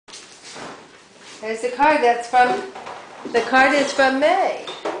There's the card. The card is from May.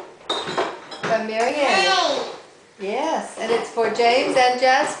 From Marianne. Yes, and it's for James and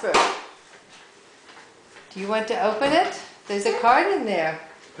Jasper. Do you want to open it? There's a card in there.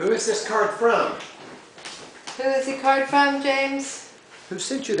 Who is this card from? Who is the card from, James? Who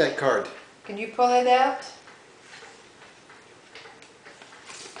sent you that card? Can you pull it out?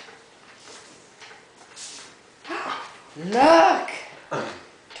 Look!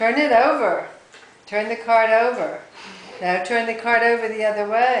 Turn it over. Turn the card over. Now turn the card over the other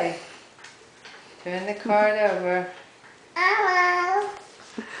way. Turn the card over. Elmo.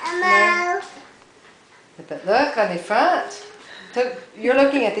 Elmo. But look on the front. Look, you're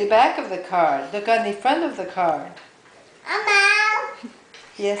looking at the back of the card. Look on the front of the card. Elmo.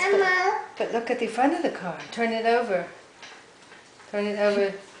 Yes, Elmo. but look at the front of the card. Turn it over. Turn it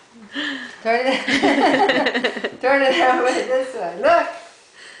over. Turn it. Turn it over this way. Look.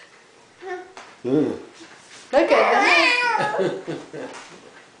 Look at that.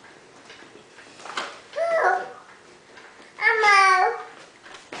 Elmo.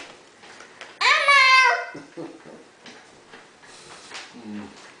 Elmo.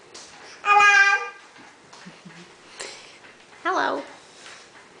 Hello. Hello.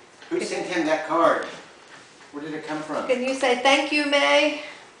 Who sent him that card? Where did it come from? Can you say thank you, May?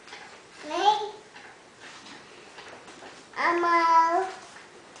 Me. Elmo.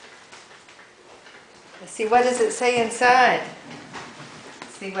 Let's see, what does it say inside?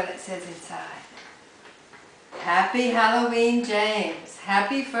 Let's see what it says inside. Happy Halloween, James.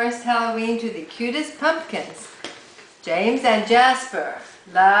 Happy first Halloween to the cutest pumpkins. James and Jasper.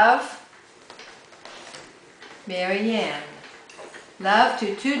 Love, Marianne. Love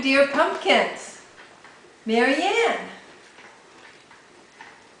to two dear pumpkins. Marianne.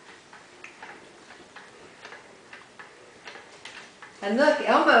 And look,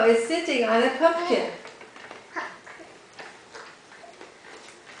 Elmo is sitting on a pumpkin.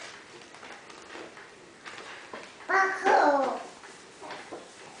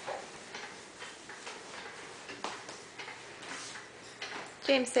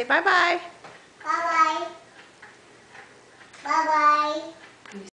 James, say bye-bye. Bye-bye. Bye-bye.